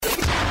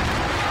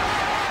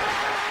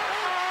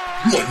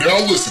You are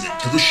now listening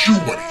to The Shoe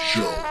Money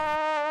Show.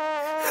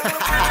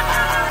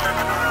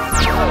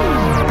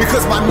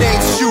 Because my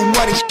name's Shoe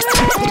Money.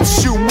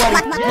 Shoe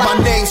Money. My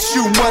name's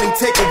Shoe Money.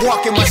 Take a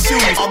walk in my shoes.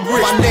 I'm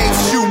rich. My name's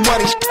Shoe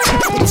Money.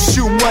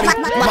 Shoe Money.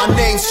 My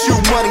name's Shoe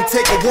Money.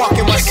 Take a walk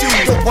in my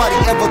shoes. Nobody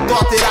ever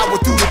thought that I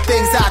would do the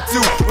things I do,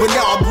 but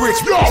now I'm rich.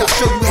 I'll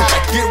show you how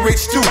to get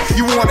rich too.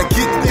 You wanna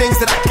get the things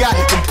that I got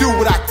and do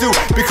what I do.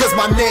 Because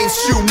my name's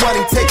Shoe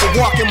Money. Take a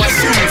walk in my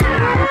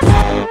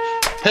shoes.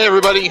 Hey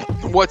everybody,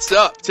 what's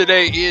up?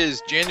 Today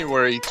is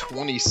January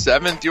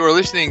 27th. You are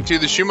listening to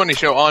The Shoe Money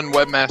Show on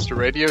Webmaster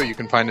Radio. You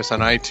can find us on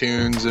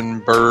iTunes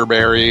and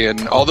Burberry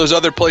and all those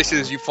other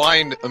places you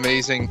find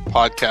amazing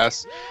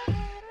podcasts.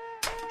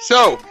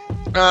 So,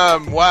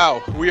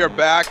 wow, we are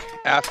back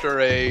after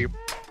a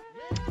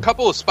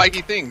couple of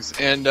spiky things.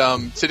 And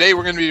today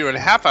we're going to be doing a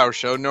half-hour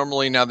show.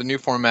 Normally now the new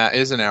format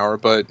is an hour,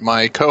 but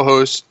my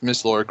co-host,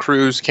 Miss Laura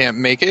Cruz, can't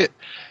make it.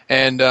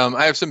 And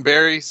I have some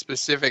very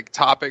specific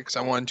topics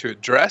I wanted to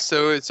address,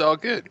 so it's all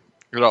good.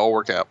 It'll all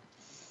work out.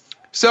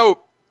 So,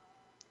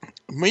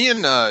 me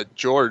and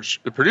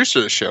George, the producer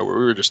of the show, where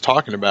we were just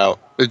talking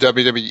about the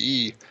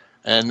WWE,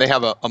 and they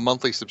have a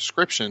monthly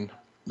subscription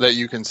that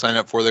you can sign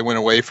up for. They went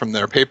away from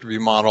their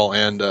pay-per-view model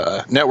and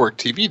network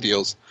TV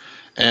deals.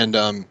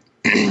 And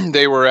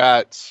they were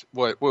at,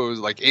 what was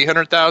it, like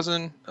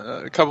 800,000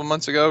 a couple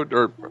months ago,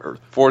 or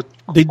fourth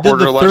they quarter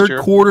did the last third year.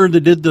 quarter. They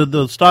did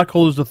the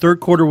stockholders. The third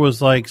quarter was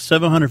like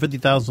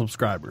 750,000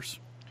 subscribers.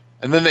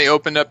 And then they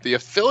opened up the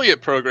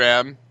affiliate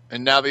program,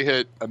 and now they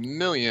hit 1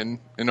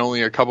 million in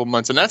only a couple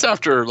months. And that's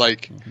after,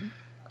 like,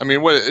 I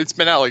mean, what, it's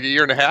been out like a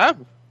year and a half?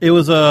 It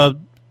was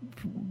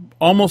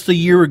almost a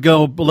year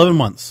ago, 11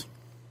 months.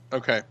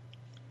 Okay.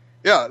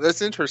 Yeah,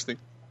 that's interesting.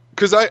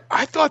 Because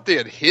I thought they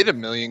had hit 1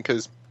 million,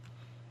 because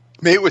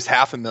maybe it was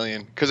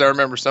 500,000, because I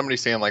remember somebody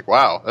saying, like,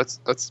 wow,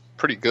 that's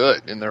pretty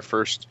good in their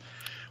first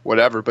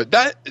whatever. But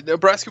that,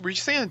 Nebraska, were you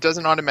saying it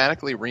doesn't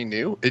automatically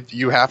renew?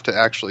 You have to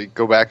actually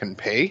go back and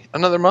pay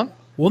another month?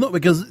 Well, no,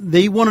 because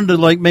they wanted to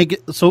like make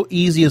it so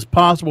easy as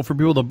possible for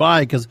people to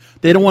buy, because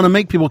they don't want to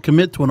make people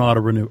commit to an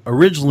auto renew.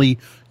 Originally,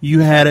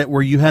 you had it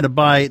where you had to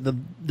buy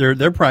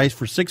their price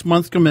for 6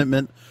 months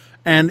commitment,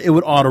 and it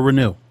would auto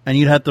renew, and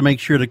you'd have to make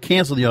sure to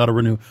cancel the auto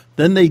renew.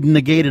 Then they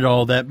negated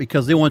all that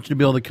because they want you to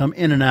be able to come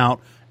in and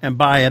out and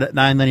buy it at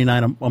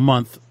 $9.99 a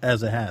month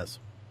as it has.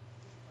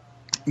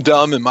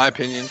 Dumb, in my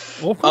opinion.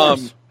 Well, of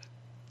course.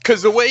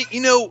 Because the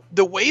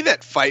way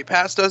that Fight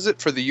Pass does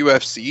it for the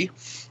UFC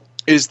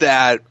is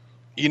that,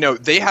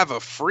 they have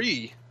a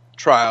free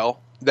trial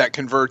that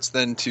converts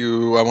then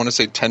to, I want to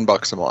say,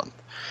 $10 a month.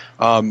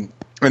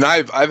 And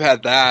I've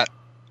had that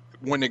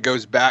when it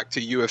goes back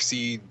to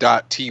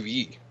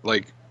UFC.tv,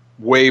 like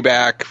way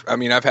back. I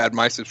mean, I've had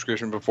my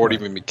subscription before it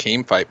even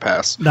became Fight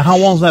Pass. Now, how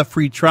long does that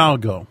free trial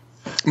go?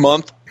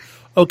 Month.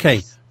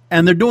 Okay,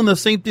 and they're doing the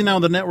same thing now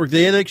on the network.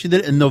 They actually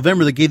did it in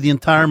November. They gave the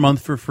entire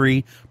month for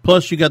free,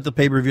 plus you got the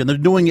pay-per-view. And they're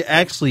doing it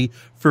actually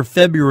for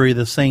February,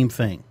 the same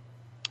thing.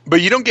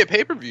 But you don't get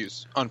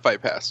pay-per-views on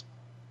Fight Pass.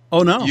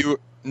 Oh, no?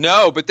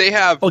 No, but they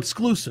have... Oh,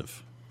 exclusive.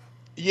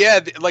 Yeah,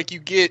 like you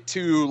get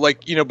to,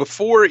 like,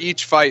 before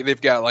each fight, they've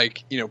got,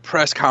 like,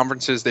 press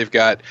conferences. They've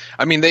got,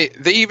 I mean, they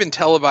even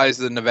televise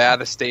the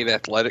Nevada State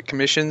Athletic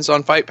Commissions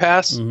on Fight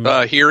Pass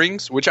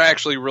hearings, which I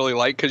actually really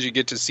like, because you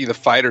get to see the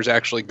fighters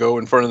actually go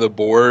in front of the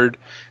board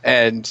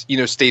and,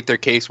 state their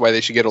case why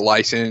they should get a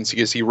license. You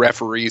can see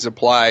referees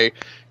apply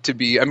to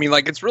be, I mean,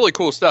 like, it's really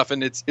cool stuff.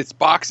 And it's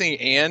boxing,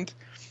 and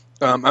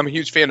I'm a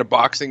huge fan of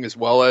boxing as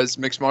well as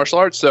mixed martial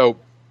arts. So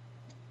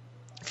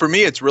for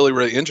me, it's really,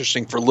 really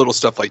interesting for little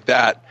stuff like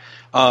that.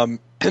 And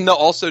they'll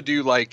also do, like,